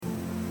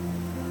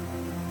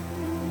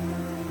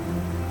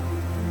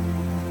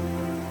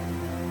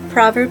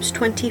Proverbs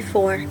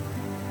 24.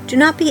 Do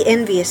not be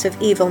envious of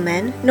evil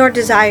men, nor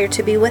desire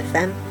to be with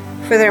them,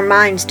 for their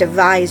minds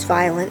devise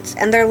violence,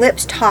 and their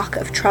lips talk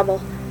of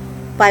trouble.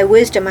 By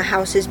wisdom a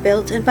house is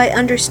built, and by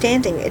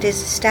understanding it is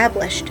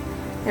established.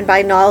 And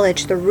by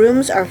knowledge the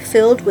rooms are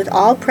filled with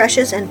all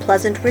precious and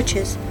pleasant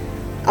riches.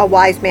 A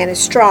wise man is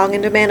strong,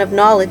 and a man of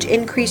knowledge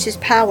increases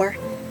power.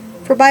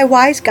 For by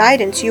wise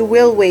guidance you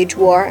will wage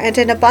war, and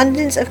in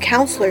abundance of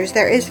counselors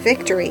there is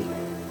victory.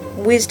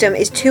 Wisdom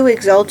is too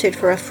exalted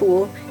for a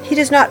fool. He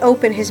does not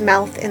open his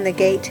mouth in the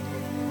gate.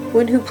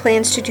 One who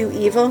plans to do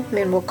evil,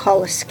 men will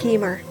call a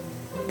schemer.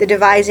 The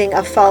devising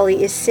of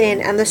folly is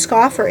sin, and the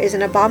scoffer is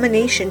an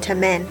abomination to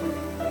men.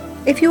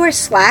 If you are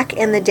slack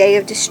in the day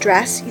of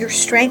distress, your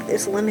strength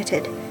is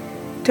limited.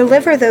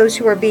 Deliver those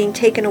who are being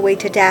taken away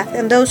to death,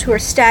 and those who are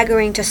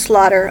staggering to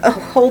slaughter,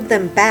 hold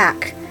them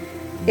back.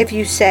 If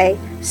you say,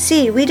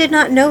 "See, we did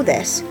not know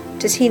this,"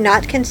 does he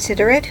not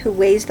consider it who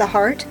weighs the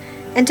heart?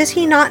 And does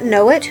he not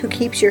know it who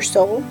keeps your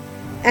soul?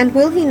 And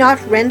will he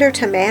not render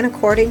to man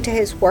according to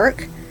his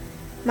work?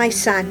 My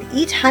son,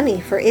 eat honey,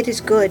 for it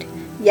is good.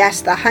 Yes,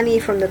 the honey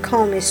from the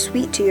comb is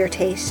sweet to your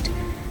taste.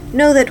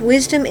 Know that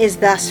wisdom is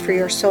thus for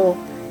your soul.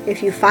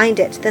 If you find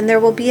it, then there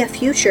will be a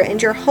future,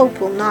 and your hope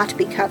will not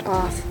be cut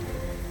off.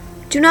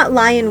 Do not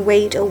lie in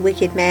wait, O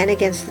wicked man,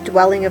 against the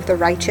dwelling of the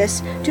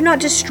righteous. Do not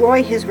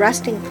destroy his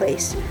resting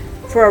place.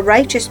 For a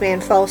righteous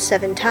man falls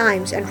 7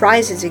 times and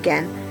rises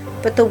again,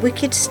 but the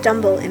wicked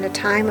stumble in a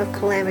time of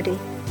calamity.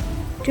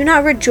 Do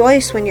not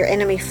rejoice when your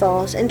enemy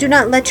falls, and do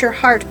not let your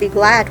heart be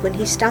glad when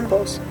he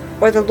stumbles,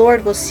 or the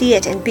Lord will see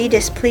it and be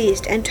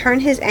displeased, and turn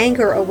his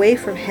anger away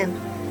from him.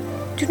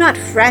 Do not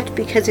fret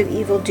because of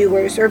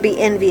evildoers, or be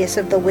envious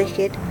of the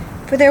wicked,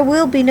 for there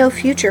will be no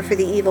future for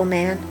the evil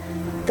man.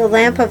 The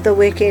lamp of the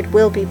wicked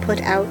will be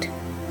put out.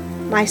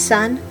 My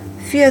son,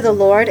 fear the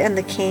Lord and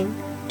the king.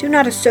 Do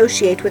not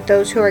associate with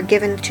those who are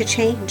given to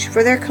change,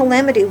 for their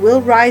calamity will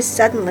rise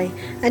suddenly,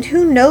 and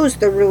who knows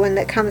the ruin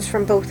that comes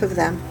from both of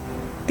them?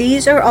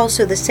 These are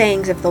also the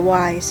sayings of the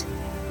wise.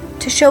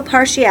 To show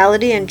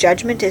partiality in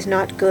judgment is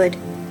not good.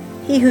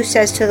 He who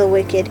says to the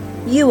wicked,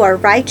 "You are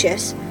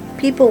righteous,"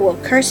 people will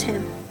curse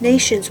him,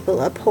 nations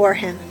will abhor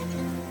him.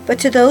 But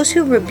to those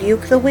who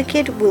rebuke the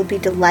wicked will be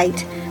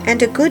delight,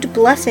 and a good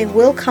blessing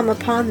will come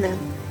upon them.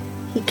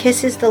 He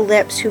kisses the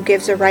lips who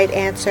gives a right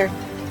answer.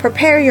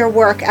 Prepare your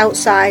work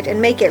outside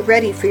and make it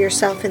ready for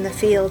yourself in the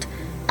field.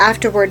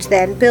 Afterwards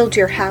then build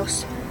your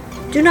house.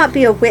 Do not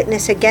be a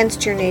witness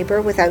against your neighbor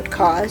without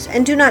cause,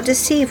 and do not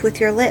deceive with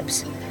your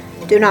lips.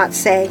 Do not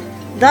say,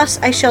 "Thus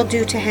I shall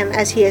do to him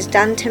as he has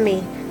done to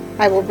me.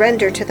 I will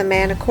render to the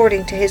man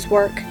according to his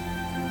work."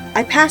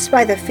 I passed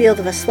by the field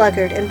of a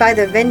sluggard, and by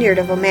the vineyard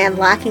of a man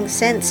lacking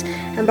sense,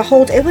 and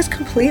behold, it was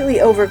completely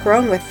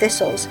overgrown with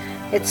thistles.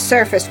 Its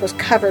surface was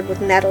covered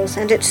with nettles,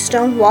 and its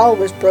stone wall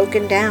was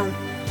broken down.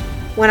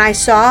 When I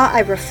saw, I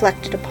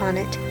reflected upon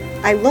it.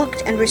 I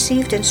looked and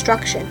received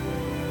instruction.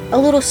 A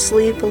little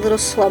sleep, a little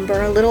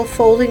slumber, a little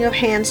folding of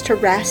hands to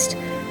rest.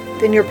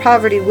 Then your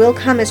poverty will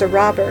come as a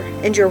robber,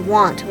 and your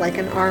want like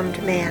an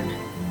armed man.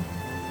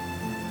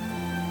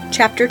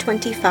 Chapter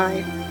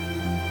 25.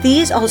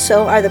 These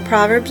also are the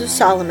Proverbs of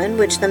Solomon,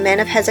 which the men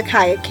of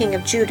Hezekiah king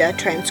of Judah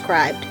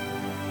transcribed.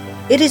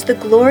 It is the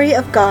glory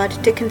of God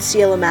to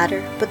conceal a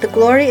matter, but the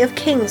glory of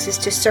kings is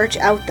to search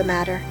out the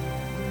matter.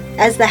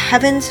 As the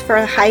heavens for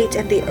height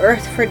and the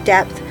earth for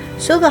depth,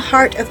 so the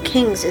heart of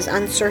kings is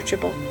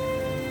unsearchable.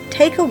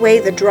 Take away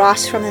the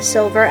dross from the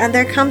silver, and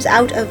there comes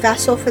out a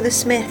vessel for the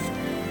smith.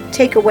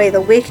 Take away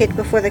the wicked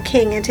before the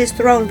king, and his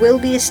throne will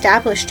be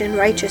established in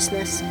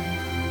righteousness.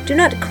 Do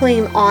not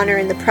claim honor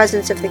in the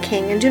presence of the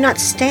king, and do not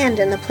stand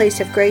in the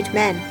place of great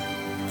men.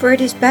 For it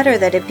is better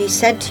that it be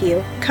said to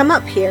you, "Come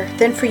up here,"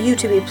 than for you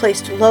to be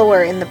placed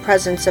lower in the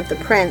presence of the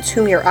prince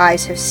whom your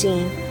eyes have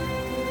seen.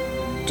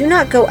 Do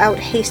not go out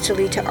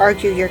hastily to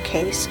argue your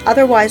case,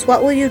 otherwise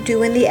what will you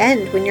do in the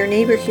end when your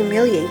neighbor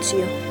humiliates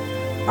you?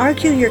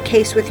 Argue your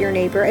case with your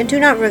neighbor, and do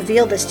not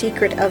reveal the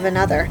secret of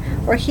another,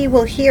 or he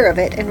will hear of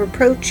it and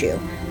reproach you,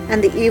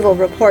 and the evil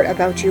report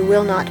about you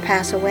will not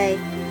pass away.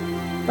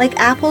 Like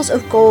apples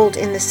of gold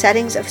in the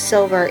settings of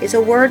silver is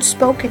a word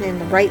spoken in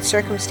the right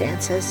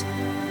circumstances.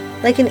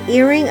 Like an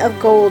earring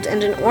of gold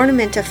and an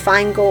ornament of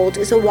fine gold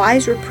is a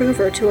wise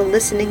reprover to a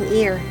listening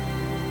ear.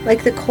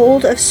 Like the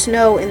cold of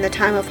snow in the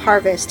time of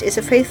harvest is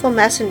a faithful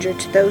messenger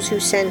to those who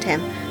send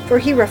him, for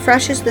he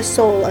refreshes the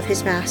soul of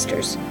his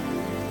masters.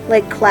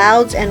 Like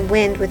clouds and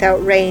wind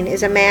without rain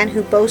is a man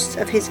who boasts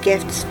of his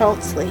gifts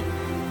falsely.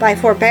 By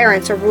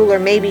forbearance a ruler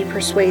may be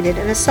persuaded,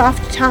 and a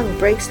soft tongue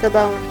breaks the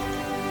bone.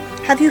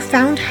 Have you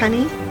found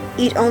honey?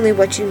 Eat only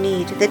what you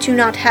need, that you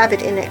not have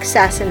it in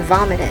excess and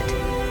vomit it.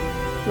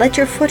 Let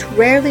your foot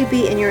rarely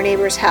be in your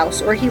neighbor's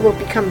house, or he will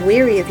become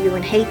weary of you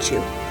and hate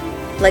you.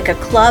 Like a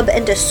club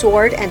and a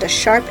sword and a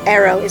sharp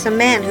arrow is a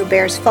man who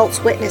bears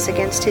false witness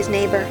against his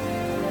neighbor.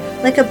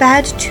 Like a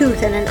bad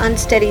tooth and an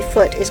unsteady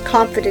foot is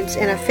confidence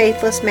in a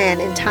faithless man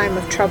in time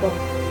of trouble.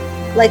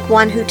 Like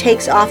one who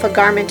takes off a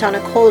garment on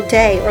a cold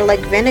day, or like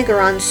vinegar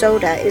on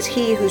soda, is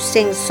he who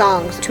sings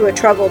songs to a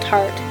troubled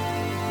heart.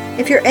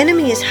 If your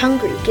enemy is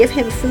hungry, give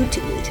him food to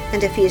eat,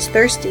 and if he is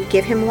thirsty,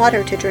 give him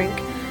water to drink.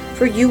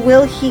 For you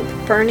will heap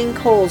burning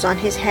coals on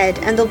his head,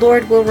 and the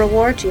Lord will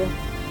reward you.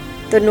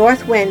 The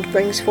north wind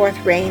brings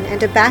forth rain,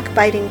 and a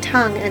backbiting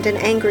tongue, and an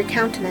angry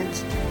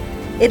countenance.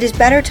 It is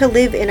better to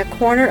live in a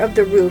corner of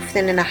the roof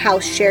than in a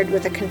house shared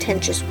with a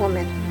contentious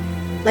woman.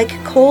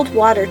 Like cold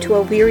water to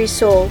a weary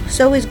soul,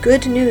 so is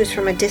good news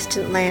from a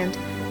distant land.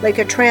 Like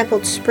a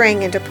trampled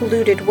spring and a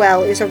polluted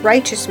well is a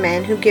righteous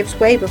man who gives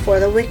way before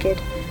the wicked.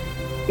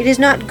 It is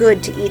not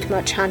good to eat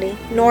much honey,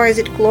 nor is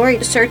it glory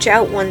to search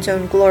out one's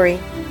own glory.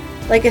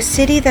 Like a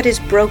city that is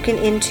broken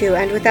into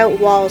and without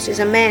walls is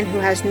a man who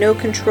has no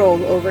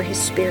control over his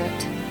spirit.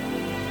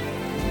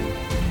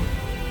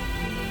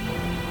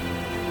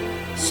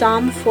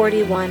 Psalm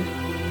 41.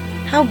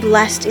 How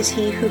blessed is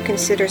he who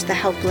considers the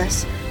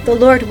helpless. The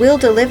Lord will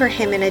deliver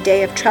him in a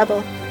day of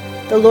trouble.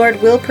 The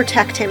Lord will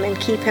protect him and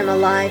keep him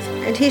alive,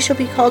 and he shall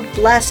be called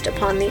blessed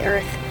upon the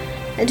earth.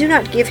 And do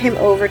not give him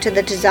over to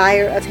the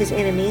desire of his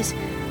enemies.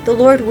 The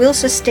Lord will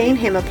sustain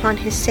him upon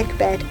his sick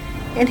bed.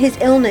 In his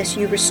illness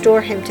you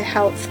restore him to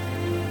health.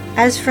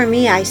 As for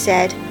me, I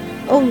said,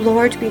 O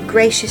Lord, be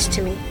gracious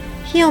to me.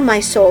 Heal my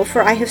soul,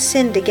 for I have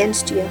sinned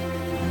against you.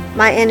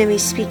 My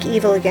enemies speak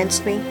evil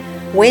against me.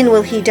 When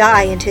will he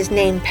die and his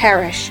name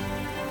perish?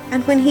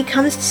 And when he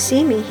comes to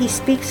see me, he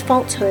speaks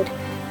falsehood.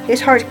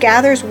 His heart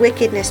gathers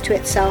wickedness to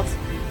itself.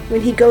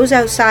 When he goes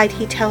outside,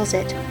 he tells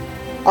it.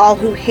 All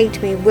who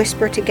hate me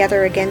whisper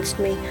together against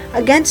me.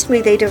 Against me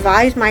they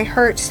devise my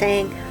hurt,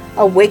 saying,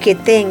 A wicked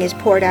thing is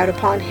poured out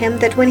upon him,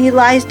 that when he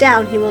lies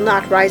down he will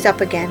not rise up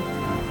again.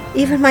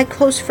 Even my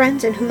close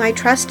friends in whom I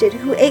trusted,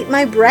 who ate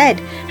my bread,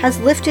 has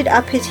lifted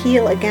up his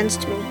heel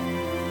against me.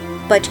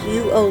 But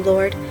you, O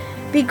Lord,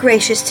 be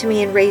gracious to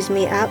me and raise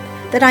me up,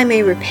 that I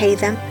may repay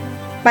them.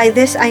 By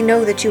this I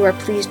know that you are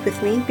pleased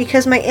with me,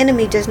 because my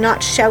enemy does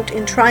not shout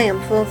in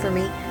triumph over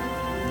me.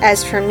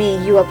 As for me,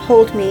 you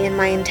uphold me in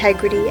my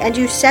integrity, and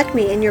you set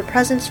me in your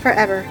presence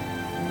forever.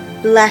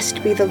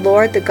 Blessed be the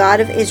Lord, the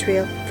God of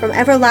Israel, from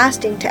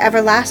everlasting to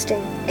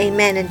everlasting.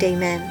 Amen and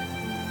amen.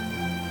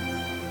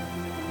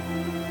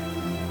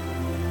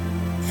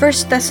 1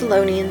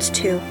 Thessalonians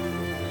 2.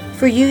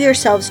 For you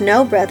yourselves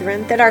know,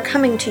 brethren, that our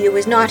coming to you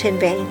was not in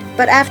vain,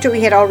 but after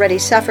we had already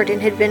suffered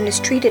and had been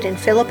mistreated in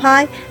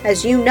Philippi,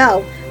 as you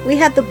know, we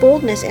had the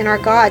boldness in our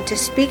God to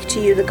speak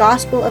to you the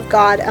gospel of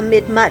God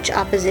amid much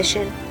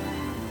opposition.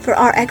 For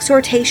our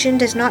exhortation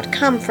does not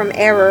come from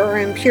error or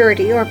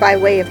impurity or by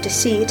way of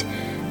deceit,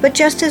 but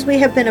just as we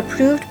have been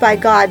approved by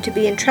God to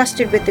be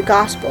entrusted with the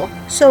gospel,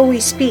 so we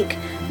speak,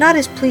 not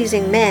as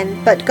pleasing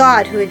men, but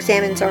God who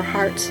examines our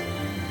hearts.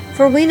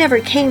 For we never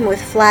came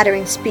with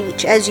flattering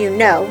speech, as you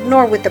know,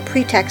 nor with the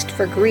pretext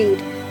for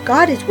greed.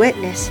 God is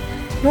witness.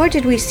 Nor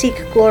did we seek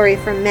glory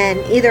from men,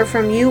 either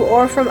from you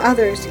or from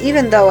others,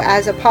 even though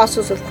as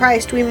apostles of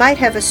Christ we might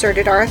have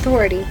asserted our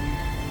authority.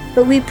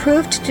 But we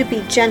proved to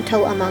be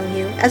gentle among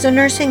you, as a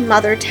nursing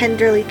mother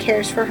tenderly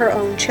cares for her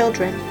own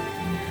children.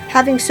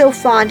 Having so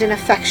fond an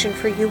affection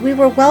for you, we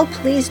were well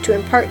pleased to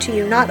impart to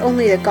you not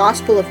only the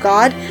gospel of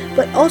God,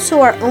 but also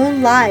our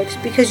own lives,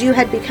 because you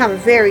had become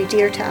very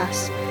dear to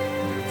us.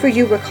 For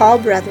you recall,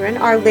 brethren,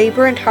 our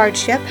labor and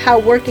hardship, how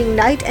working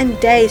night and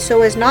day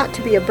so as not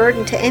to be a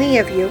burden to any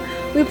of you,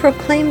 we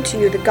proclaim to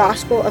you the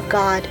gospel of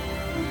God.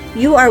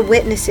 You are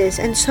witnesses,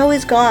 and so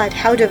is God,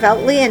 how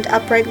devoutly and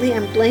uprightly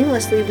and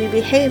blamelessly we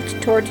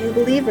behaved toward you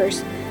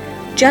believers.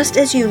 Just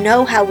as you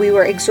know how we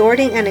were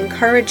exhorting and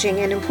encouraging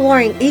and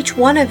imploring each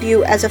one of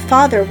you as a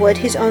father would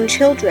his own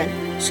children,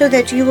 so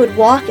that you would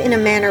walk in a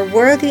manner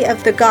worthy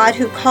of the God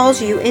who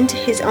calls you into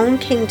his own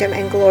kingdom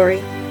and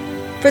glory.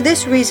 For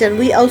this reason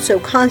we also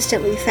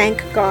constantly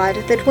thank God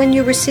that when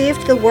you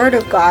received the word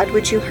of God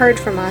which you heard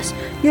from us,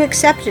 you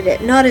accepted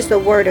it not as the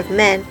word of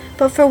men,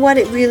 but for what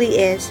it really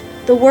is,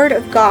 the word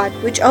of God,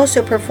 which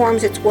also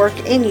performs its work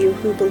in you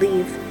who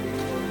believe.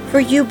 For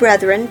you,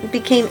 brethren,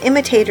 became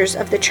imitators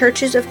of the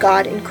churches of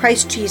God in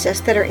Christ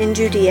Jesus that are in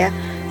Judea,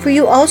 for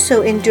you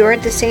also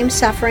endured the same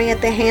suffering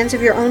at the hands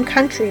of your own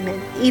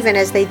countrymen, even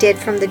as they did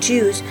from the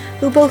Jews,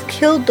 who both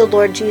killed the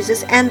Lord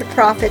Jesus and the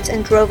prophets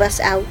and drove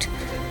us out.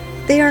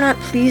 They are not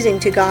pleasing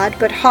to God,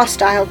 but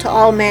hostile to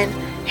all men,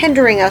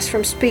 hindering us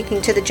from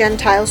speaking to the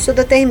Gentiles so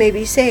that they may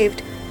be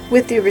saved,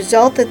 with the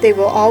result that they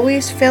will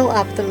always fill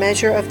up the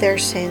measure of their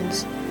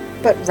sins.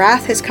 But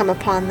wrath has come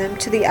upon them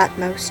to the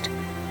utmost.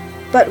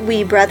 But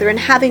we, brethren,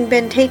 having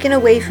been taken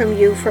away from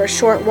you for a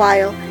short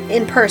while,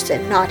 in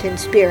person, not in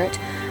spirit,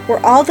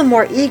 were all the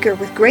more eager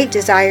with great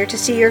desire to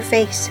see your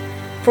face.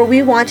 For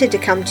we wanted to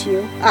come to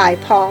you, I,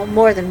 Paul,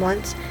 more than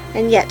once,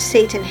 and yet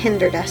Satan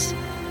hindered us.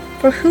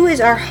 For who is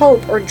our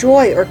hope or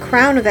joy or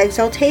crown of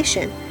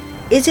exaltation?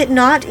 Is it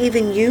not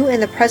even you in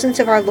the presence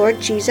of our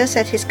Lord Jesus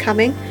at his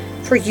coming?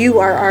 For you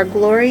are our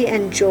glory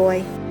and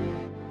joy.